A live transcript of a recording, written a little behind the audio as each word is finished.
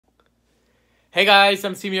Hey guys,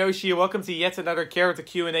 I'm Team Yoshi. Welcome to yet another character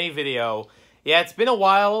Q&A video. Yeah, it's been a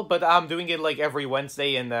while, but I'm doing it like every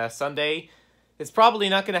Wednesday and Sunday. It's probably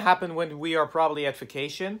not going to happen when we are probably at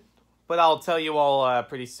vacation, but I'll tell you all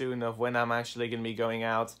pretty soon of when I'm actually going to be going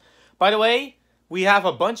out. By the way, we have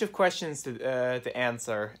a bunch of questions to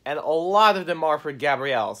answer, and a lot of them are for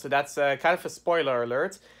Gabrielle. So that's kind of a spoiler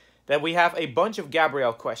alert, that we have a bunch of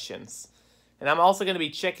Gabrielle questions. And I'm also going to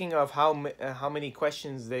be checking of how many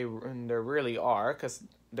questions there really are, because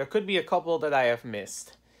there could be a couple that I have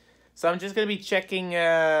missed. So I'm just going to be checking.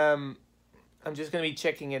 I'm just going to be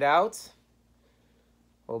checking it out.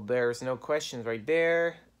 Well, there's no questions right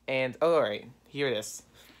there, and oh, all right, here it is.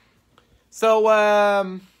 So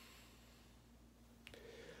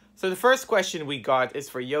so the first question we got is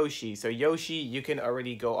for Yoshi. So Yoshi, you can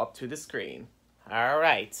already go up to the screen. All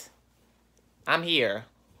right, I'm here.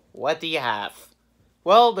 What do you have?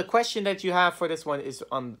 Well, the question that you have for this one is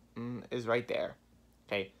right there.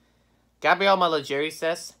 Okay. Gabrielle Malageri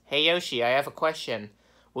says, "Hey Yoshi, I have a question.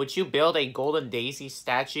 Would you build a golden daisy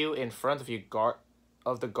statue in front of your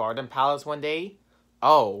the garden palace one day?"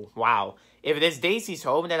 Oh, wow. If it is Daisy's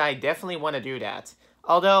home, then I definitely want to do that.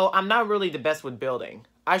 Although I'm not really the best with building.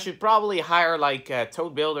 I should probably hire like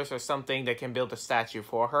Toad Builders or something that can build a statue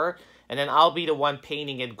for her, and then I'll be the one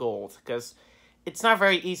painting it gold, because it's not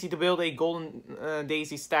very easy to build a golden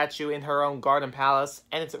daisy statue in her own garden palace,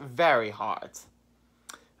 and it's very hard.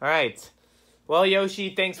 Alright. Well,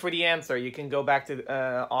 Yoshi, thanks for the answer. You can go back to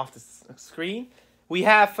off the screen. We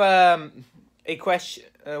have a question.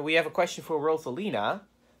 We have a question for Rosalina.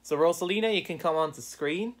 So Rosalina, you can come on the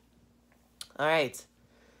screen. Alright.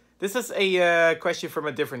 This is a question from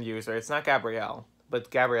a different user. It's not Gabrielle, but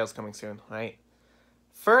Gabrielle's coming soon, right?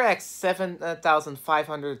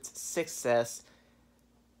 FurX7506 says,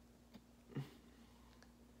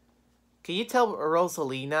 "Can you tell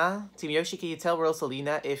Rosalina, Team Yoshi, can you tell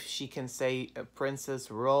Rosalina if she can say Princess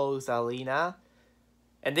Rosalina?"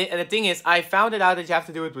 And the thing is, I found it out that you have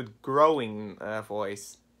to do it with growing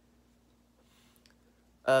voice.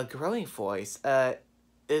 Growing voice.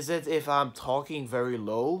 Is it if I'm talking very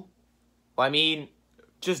low? Well, I mean,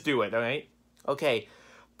 just do it, alright? Okay.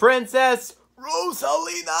 Princess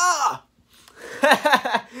Rosalina!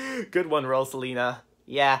 Good one, Rosalina.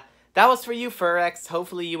 Yeah, that was for you, FurX.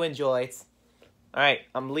 Hopefully you enjoyed. Alright,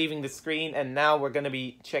 I'm leaving the screen, and now we're going to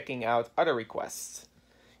be checking out other requests.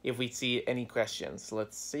 If we see any questions.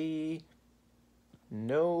 Let's see.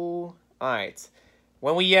 No. Alright.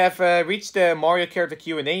 When we have reached the Mario character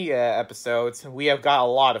Q&A episodes, we have got a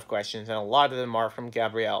lot of questions, and a lot of them are from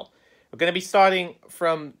Gabrielle. We're going to be starting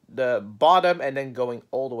from the bottom and then going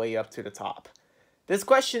all the way up to the top. This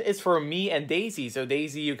question is for me and Daisy, so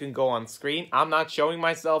Daisy, you can go on screen. I'm not showing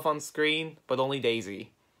myself on screen, but only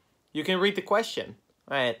Daisy. You can read the question.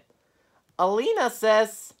 Alright. Alina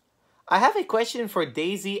says, "I have a question for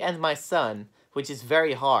Daisy and my son, which is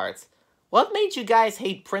very hard. What made you guys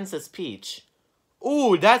hate Princess Peach?"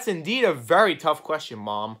 Ooh, that's indeed a very tough question,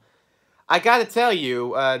 Mom. I gotta tell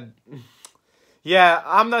you, yeah,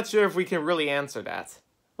 I'm not sure if we can really answer that.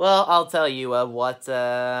 Well, I'll tell you what,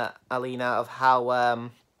 Alina, of how,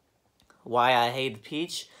 why I hate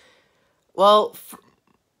Peach. Well,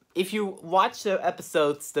 if you watch the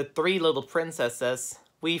episodes, The Three Little Princesses,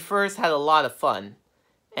 we first had a lot of fun.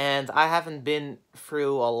 And I haven't been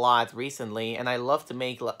through a lot recently, and I love to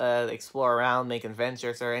make, explore around, make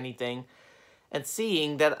adventures or anything. And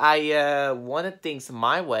seeing that I wanted things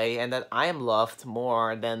my way, and that I am loved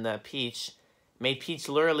more than Peach, made Peach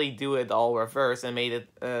literally do it all reverse and made it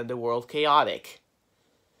the world chaotic.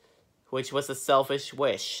 Which was a selfish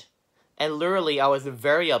wish. And literally, I was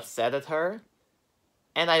very upset at her.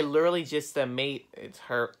 And I literally just made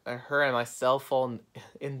her and myself fall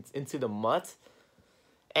into the mud.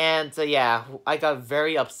 And yeah, I got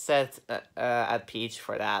very upset at Peach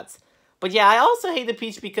for that. But yeah, I also hated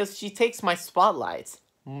Peach because she takes my spotlight.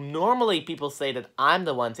 Normally, people say that I'm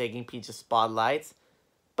the one taking Peach's spotlight.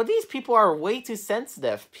 But these people are way too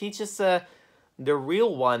sensitive. Peach is the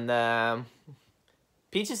real one.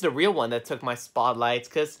 Peach is the real one that took my spotlight,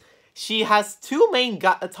 because she has two main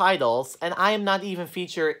titles, and I am not even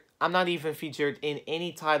featured. I'm not even featured in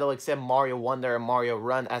any title except Mario Wonder and Mario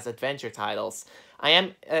Run as adventure titles. I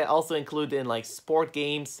am also included in like sport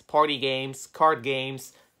games, party games, card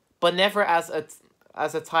games, but never as a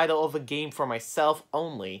title of a game for myself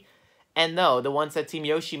only. And no, the ones that Team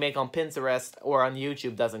Yoshi make on Pinterest or on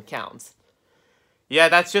YouTube doesn't count. Yeah,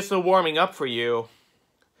 that's just a warming up for you.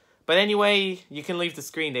 But anyway, you can leave the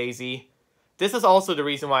screen, Daisy. This is also the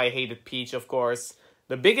reason why I hated Peach, of course.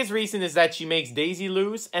 The biggest reason is that she makes Daisy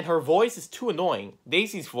lose, and her voice is too annoying.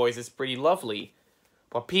 Daisy's voice is pretty lovely.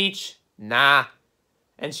 But Peach, Nah.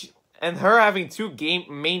 And her having two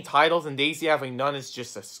main titles and Daisy having none is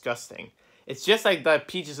just disgusting. It's just like that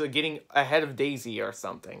Peach is getting ahead of Daisy or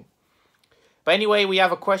something. But anyway, we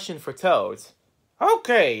have a question for Toad.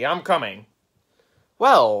 Okay, I'm coming.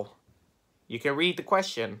 Well, you can read the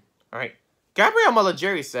question. Alright. Gabrielle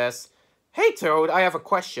Malageri says, "Hey Toad, I have a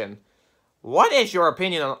question. What is your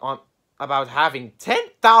opinion on about having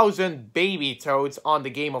 10,000 baby Toads on the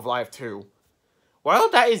Game of Life 2?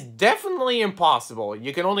 Well, that is definitely impossible.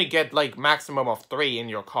 You can only get, like, maximum of 3 in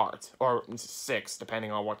your cart. Or 6,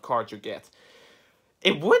 depending on what card you get.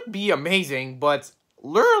 It would be amazing, but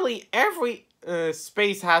literally every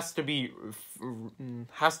space has to be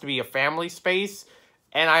a family space.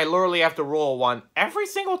 And I literally have to roll one every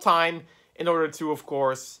single time in order to, of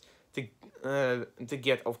course, to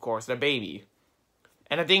get, of course, the baby.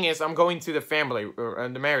 And the thing is, I'm going to the family,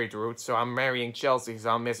 the married route, so I'm marrying Chelsea, so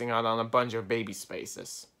I'm missing out on a bunch of baby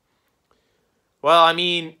spaces. Well, I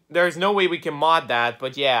mean, there's no way we can mod that,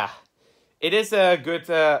 but yeah. It is good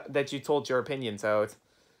that you told your opinion, Toad.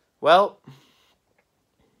 Well,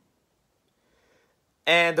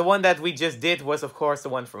 and the one that we just did was, of course, the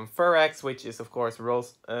one from Furex, which is, of course,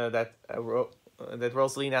 that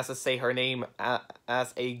Rosalina has to say her name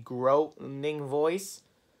as a groaning voice.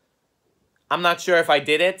 I'm not sure if I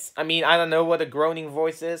did it. I mean, I don't know what a groaning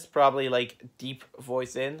voice is. Probably, like, deep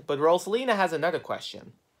voice in. But Rosalina has another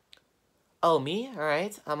question. Oh, me?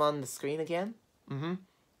 Alright, I'm on the screen again.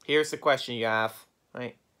 Here's the question you have.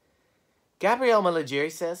 Right. Gabrielle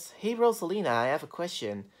Malageri says, "Hey, Rosalina, I have a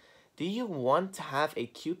question. Do you want to have a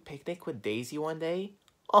cute picnic with Daisy one day?"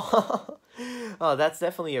 Oh, that's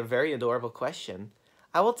definitely a very adorable question.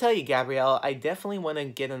 I will tell you, Gabrielle, I definitely want to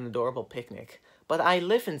get an adorable picnic. But I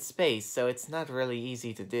live in space, so it's not really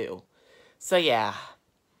easy to do. So yeah,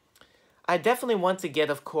 I definitely want to get,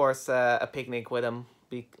 of course, a picnic with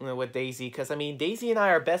with Daisy. Because, I mean, Daisy and I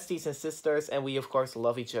are besties and sisters, and we, of course,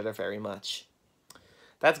 love each other very much.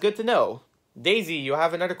 That's good to know. Daisy, you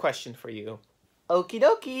have another question for you. Okie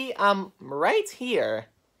dokie, I'm right here.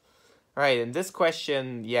 Alright, and this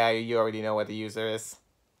question, yeah, you already know what the user is.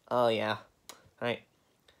 Oh, yeah. Alright.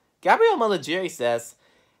 Gabrielle Malageri says,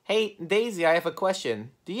 "Hey, Daisy, I have a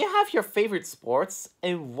question. Do you have your favorite sports?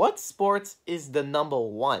 And what sports is the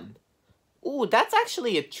 ×1? Ooh, that's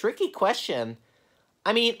actually a tricky question.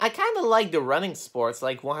 I mean, I kind of like the running sports,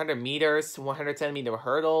 like 100 meters, 110 meter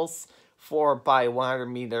hurdles,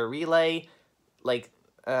 4x100 meter relay, like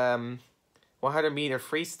 100 meter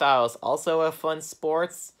freestyle is also a fun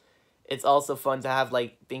sport. It's also fun to have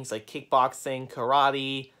like things like kickboxing,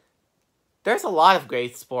 karate. There's a lot of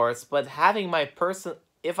great sports, but having my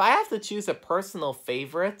if I have to choose a personal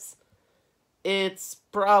favorite, it's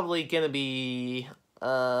probably gonna be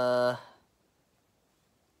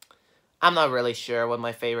I'm not really sure what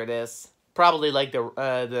my favorite is. Probably like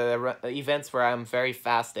the events where I'm very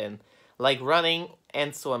fast in, like running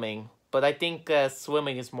and swimming. But I think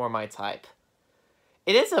swimming is more my type.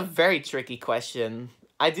 It is a very tricky question.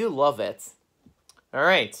 I do love it.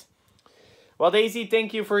 Alright. Well, Daisy,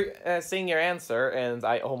 thank you for saying your answer, and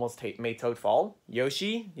I almost made Toad fall.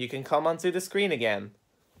 Yoshi, you can come onto the screen again.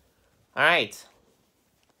 Alright.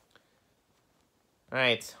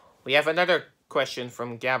 Alright. We have another question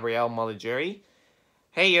from Gabrielle Malageri.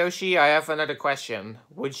 "Hey, Yoshi, I have another question.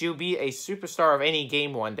 Would you be a superstar of any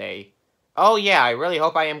game one day?" Oh, yeah, I really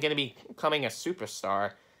hope I am going to be becoming a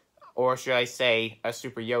superstar. Or should I say, a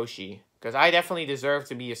Super Yoshi. Because I definitely deserve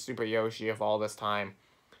to be a Super Yoshi of all this time.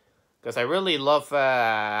 Because I really love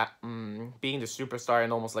being the superstar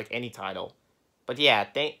in almost like any title. But yeah,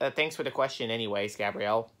 thanks for the question anyways,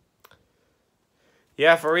 Gabrielle.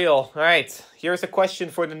 Yeah, for real. Alright, here's a question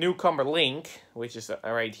for the newcomer Link, which is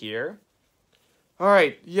right here.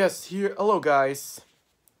 Alright, yes, here. Hello, guys.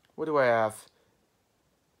 What do I have?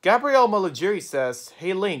 Gabrielle Malageri says,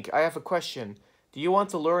 "Hey, Link, I have a question. Do you want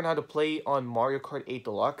to learn how to play on Mario Kart 8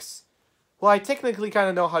 Deluxe?" Well, I technically kind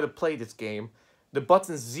of know how to play this game. The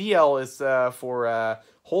button ZL is for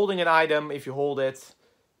holding an item. If you hold it,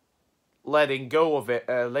 letting go of it,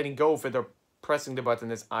 or pressing the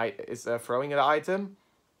button is throwing an item.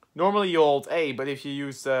 Normally you hold A, but if you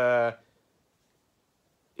use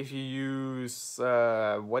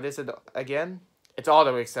what is it again? It's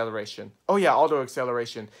auto acceleration. Oh yeah, auto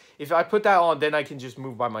acceleration. If I put that on, then I can just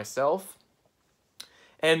move by myself.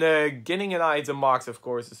 And getting an item box, of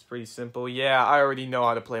course, is pretty simple. Yeah, I already know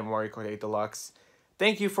how to play Mario Kart 8 Deluxe.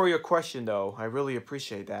 Thank you for your question, though. I really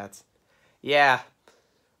appreciate that. Yeah.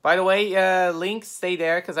 By the way, Link, stay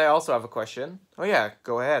there, because I also have a question. Oh yeah,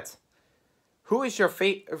 go ahead. Who is your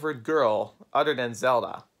favorite girl, other than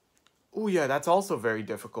Zelda? Oh yeah, that's also very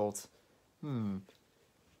difficult.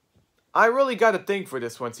 I really gotta think for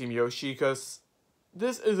this one, Team Yoshi, because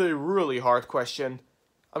this is a really hard question.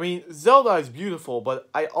 I mean, Zelda is beautiful, but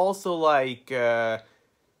I also like, yeah,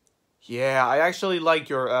 I actually like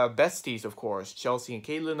your besties, of course. Chelsea and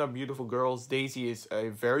Caitlin are beautiful girls. Daisy is a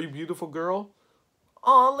very beautiful girl.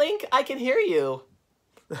 Aw, Link, I can hear you.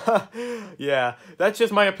 Yeah, that's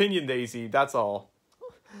just my opinion, Daisy, that's all.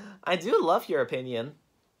 I do love your opinion.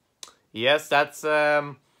 Yes, that's,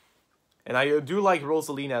 and I do like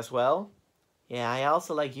Rosalina as well. Yeah, I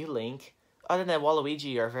also like you, Link. Other than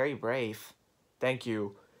Waluigi, you're very brave. Thank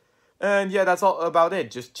you. And yeah, that's all about it.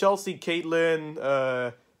 Just Chelsea,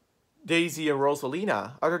 Caitlin, Daisy, and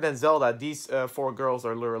Rosalina. Other than Zelda, these 4 girls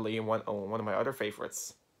are literally one of my other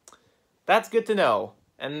favorites. That's good to know.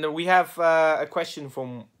 And we have a question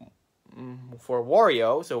from for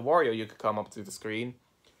Wario. So Wario, you could come up to the screen.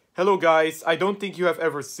 Hello guys, I don't think you have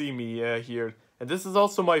ever seen me here. And this is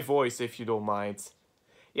also my voice, if you don't mind.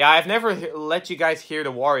 Yeah, I've never let you guys hear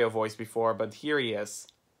the Wario voice before, but here he is.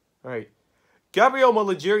 Alright. Gabriel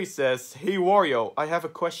Malagiri says, Hey Wario, I have a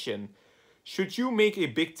question. Should you make a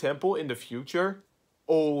big temple in the future?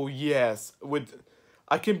 Oh yes,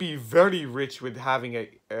 I can be very rich with having a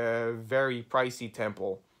very pricey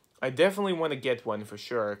temple. I definitely want to get one for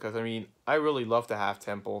sure, because I mean, I really love to have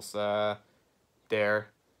temples there.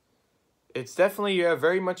 It's definitely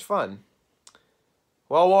very much fun.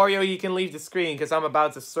 Well, Wario, you can leave the screen, because I'm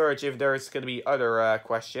about to search if there's going to be other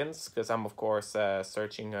questions, because I'm, of course,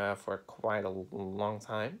 searching for quite a long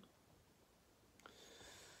time.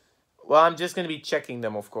 Well, I'm just going to be checking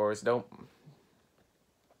them, of course. Don't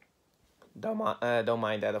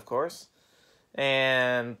mind that, of course.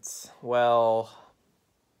 And, well,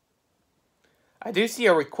 I do see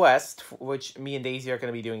a request, which me and Daisy are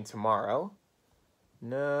going to be doing tomorrow.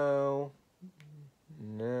 No.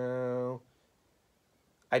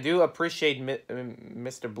 I do appreciate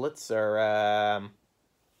Mr. Blitzer.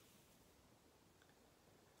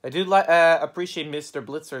 I do appreciate Mr.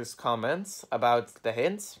 Blitzer's comments about the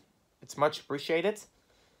hints. It's much appreciated.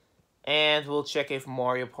 And we'll check if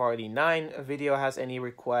Mario Party 9 video has any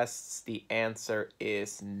requests. The answer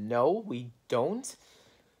is no, we don't.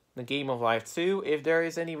 The Game of Life 2, if there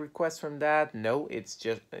is any requests from that, no, it's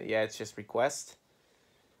just, yeah, it's just request.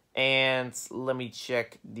 And let me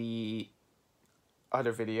check the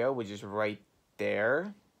other video, which is right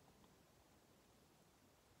there.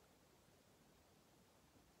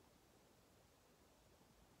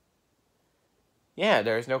 Yeah,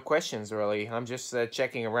 there's no questions, really. I'm just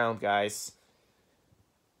checking around, guys.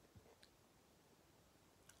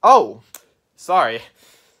 Oh! Sorry.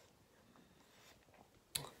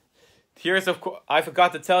 Here's I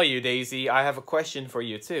forgot to tell you, Daisy, I have a question for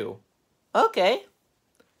you, too. Okay.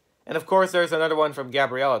 And of course, there's another one from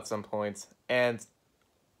Gabrielle at some point. And,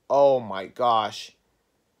 oh my gosh.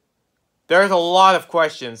 There's a lot of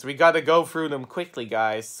questions. We gotta go through them quickly,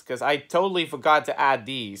 guys. Because I totally forgot to add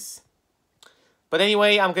these. But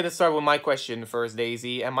anyway, I'm going to start with my question first,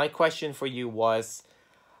 Daisy. And my question for you was,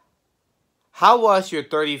 how was your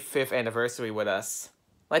 35th anniversary with us?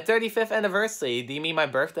 My 35th anniversary? Do you mean my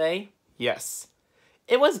birthday? Yes.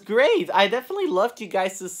 It was great. I definitely loved you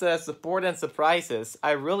guys' support and surprises.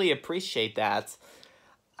 I really appreciate that.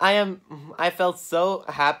 I felt so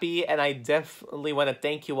happy, and I definitely want to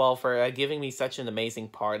thank you all for giving me such an amazing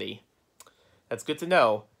party. That's good to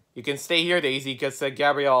know. You can stay here, Daisy, because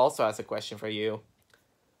Gabrielle also has a question for you.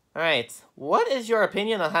 Alright, what is your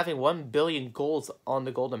opinion on having 1 billion golds on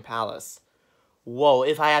the Golden Palace? Whoa,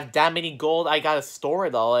 if I have that many gold, I gotta store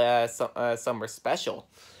it all somewhere special.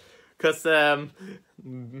 Because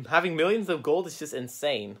having millions of gold is just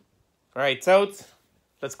insane. Alright, Toad,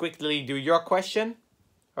 let's quickly do your question.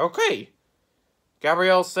 Okay.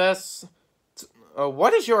 Gabrielle says,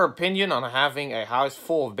 what is your opinion on having a house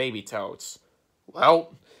full of baby toads?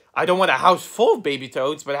 Well, I don't want a house full of baby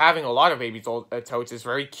toads, but having a lot of baby toads is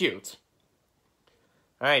very cute.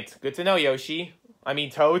 Alright, good to know, Yoshi. I mean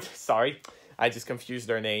Toad, sorry. I just confused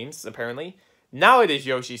their names, apparently. Now it is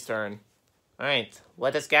Yoshi's turn. Alright,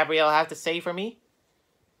 what does Gabrielle have to say for me?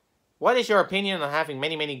 What is your opinion on having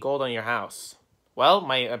many gold on your house? Well,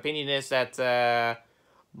 my opinion is that,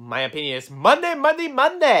 Monday!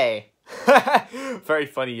 Very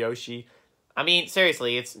funny, Yoshi. I mean,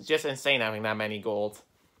 seriously, it's just insane having that many gold.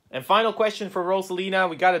 And final question for Rosalina.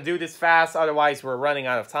 We gotta do this fast, otherwise we're running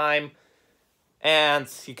out of time. And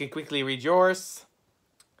you can quickly read yours.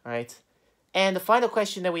 Alright. And the final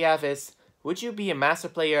question that we have is, would you be a master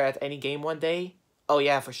player at any game one day? Oh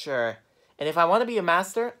yeah, for sure. And if I want to be a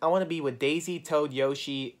master, I want to be with Daisy, Toad,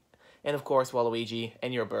 Yoshi, and of course Waluigi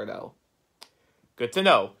and Roberto. Good to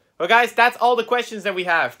know. Well, guys, that's all the questions that we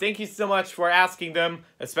have. Thank you so much for asking them,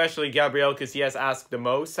 especially Gabriel, because he has asked the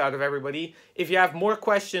most out of everybody. If you have more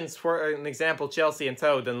questions, for an example, Chelsea and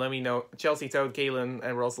Toad, then let me know. Chelsea, Toad, Kaylin,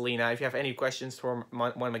 and Rosalina. If you have any questions for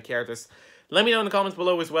one of my characters, let me know in the comments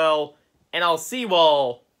below as well. And I'll see you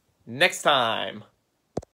all next time.